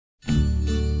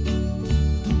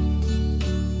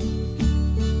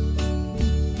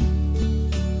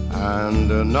And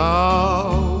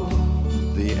now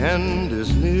the end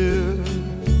is near,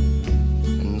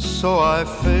 and so I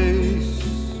face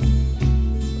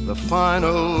the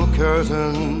final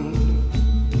curtain.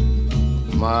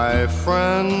 My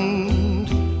friend,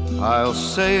 I'll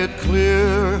say it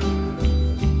clear,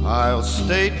 I'll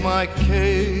state my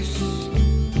case,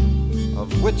 of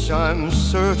which I'm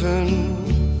certain.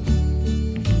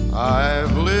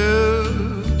 I've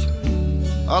lived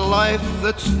a life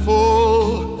that's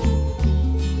full.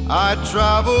 I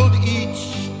traveled each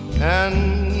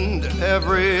and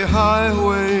every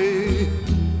highway,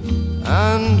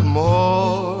 and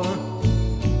more,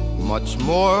 much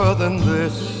more than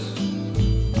this,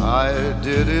 I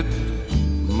did it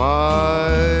my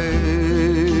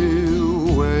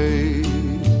way.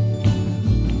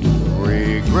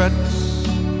 Regrets,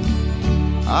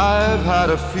 I've had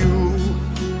a few,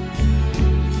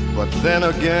 but then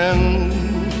again,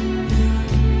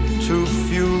 too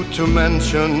few to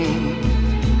mention.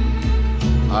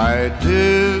 I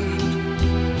did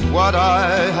what I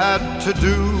had to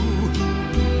do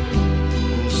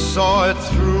and saw it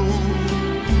through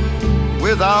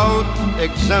without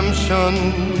exemption.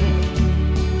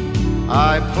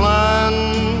 I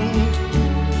planned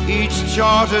each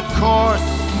charted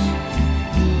course,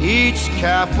 each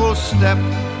careful step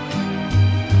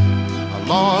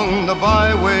along the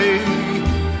byway,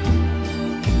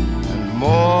 and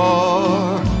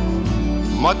more,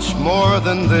 much more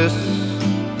than this,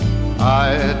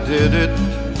 I did it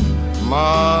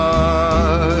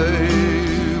my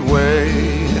way.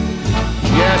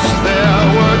 Yes, there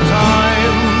were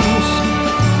times,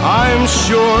 I'm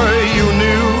sure you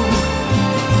knew,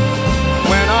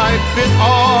 when I bit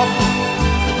off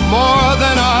more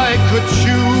than I could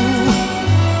chew.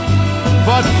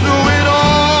 But through it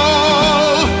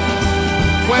all,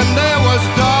 when there was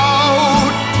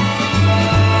doubt,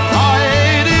 I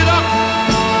ate it up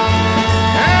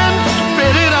and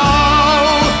spit it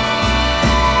out.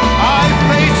 I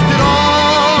faced it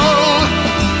all,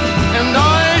 and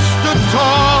I stood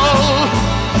tall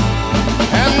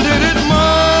and did it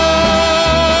my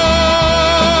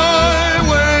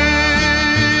way.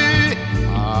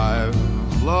 I've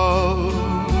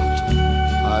loved,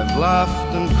 I've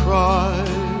laughed and cried,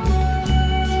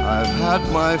 I've had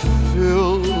my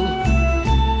fill,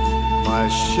 my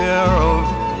share of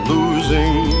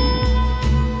losing,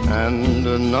 and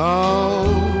now,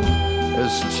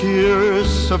 as tears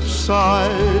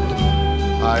subside,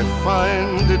 I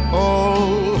find it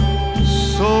all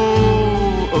so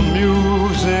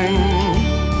amusing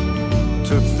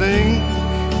to think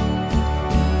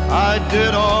I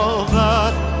did all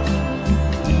that,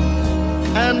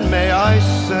 and may I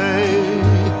say,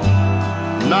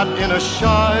 not in a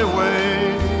shy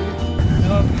way.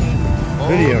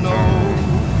 Video no. time.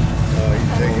 You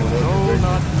taking a look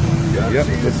at video? Yep,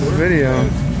 this is video.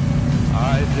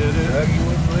 I did it.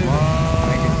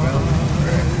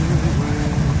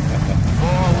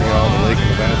 See all the lake in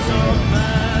the bathroom.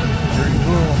 Pretty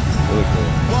cool. Really cool.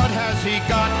 What has he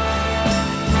got?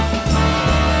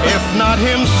 If not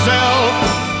himself,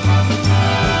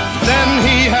 then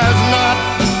he has not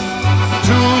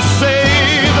to say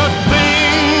the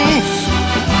things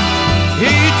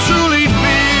he truly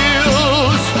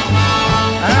feels,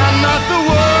 and not the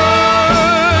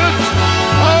words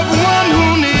of one who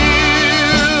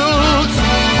kneels.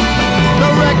 The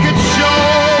record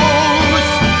shows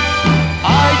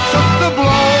I took the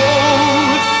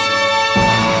blows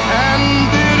and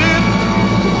did it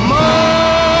my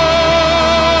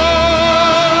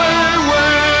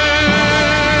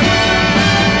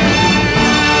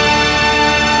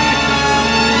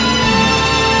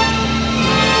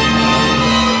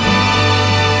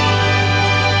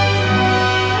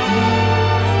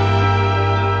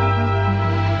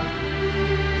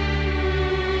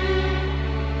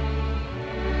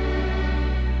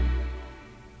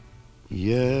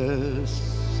yes,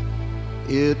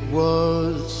 it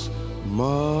was my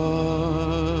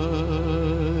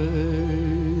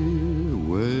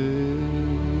way.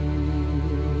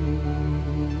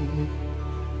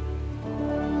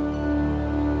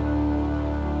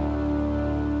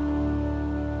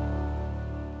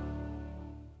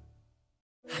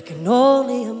 I can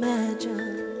only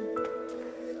imagine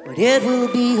what it will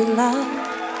be like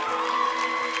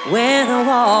when I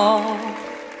walk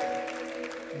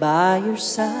by your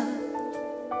side.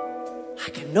 I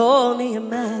can only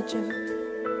imagine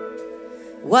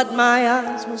what my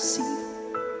eyes will see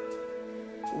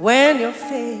when your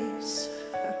face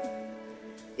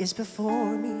is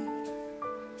before me.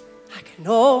 I can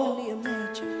only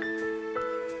imagine.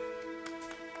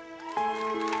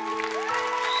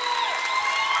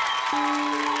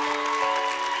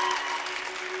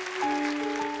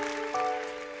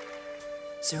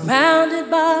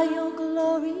 Surrounded by your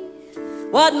glory,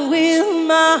 what will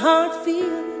my heart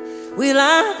feel? Will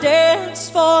I dance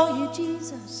for you,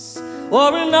 Jesus? Or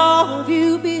in all of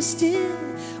you be still?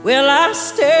 Will I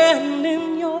stand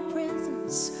in your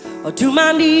presence? Or to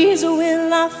my knees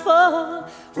will I fall?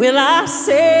 Will I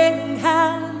sing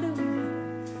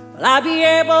hallelujah? Will I be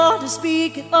able to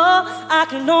speak at all? I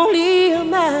can only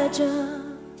imagine.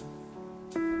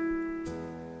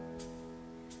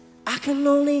 I can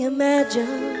only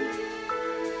imagine.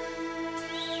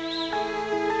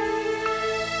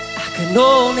 I can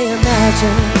only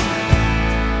imagine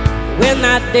when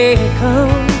that day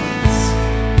comes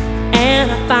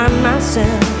and I find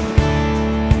myself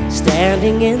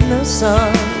standing in the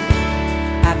sun.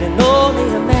 I can only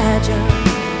imagine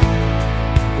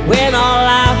when all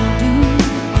I will do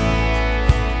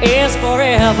is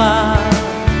forever,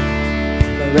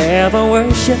 forever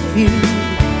worship you.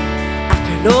 I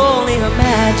can only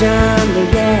imagine,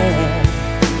 yeah.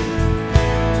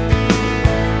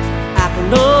 I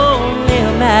can only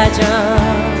imagine.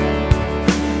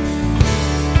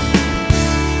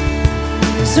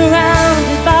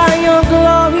 Surrounded by your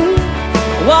glory,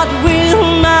 what will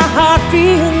my heart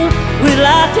feel? Will I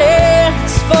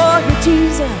dance for you,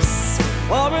 Jesus?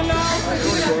 Or an I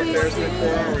don't know if it's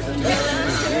working, I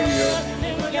guess.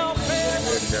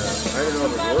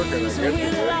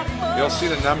 You'll see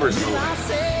the numbers moving. Are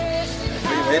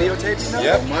you videotaping them?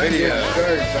 Yep, video.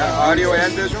 Audio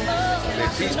and visual? Say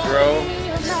peace, bro.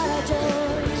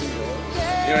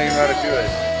 You don't even know how to do it.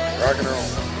 Rock and roll.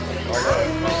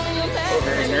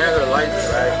 Okay, now the lights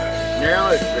right.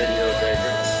 Now it's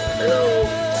videotaping. Hello.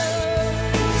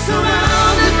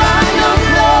 surrounded by your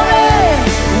glory,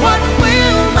 what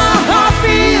will my heart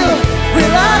feel?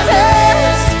 Will I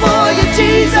dance for you,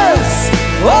 Jesus?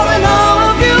 Or in all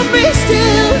of you be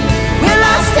still? Will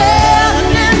I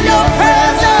stand in your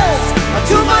presence? Or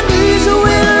to my knees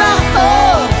will I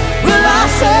fall? Will I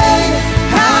say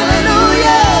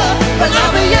hallelujah? Will I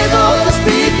be able to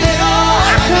speak at all?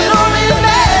 I can only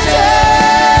imagine.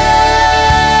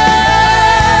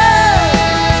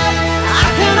 I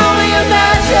can only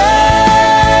imagine.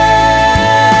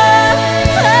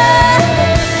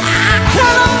 I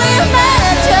can only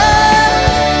imagine.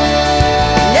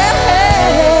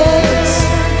 Yes,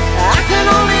 I can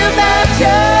only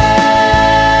imagine.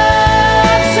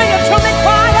 Sing it to me,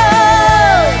 choir.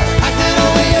 I can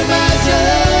only imagine.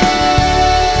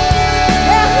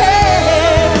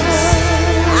 Yes,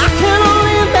 I can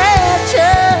only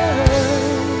imagine.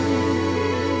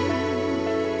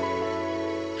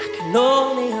 I can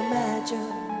only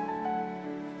imagine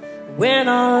when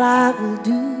all I will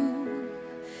do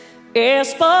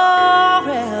is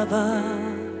forever,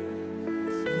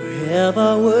 forever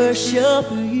worship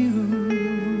you.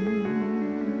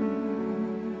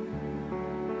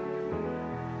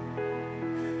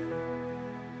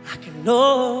 I can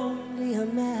only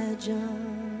imagine.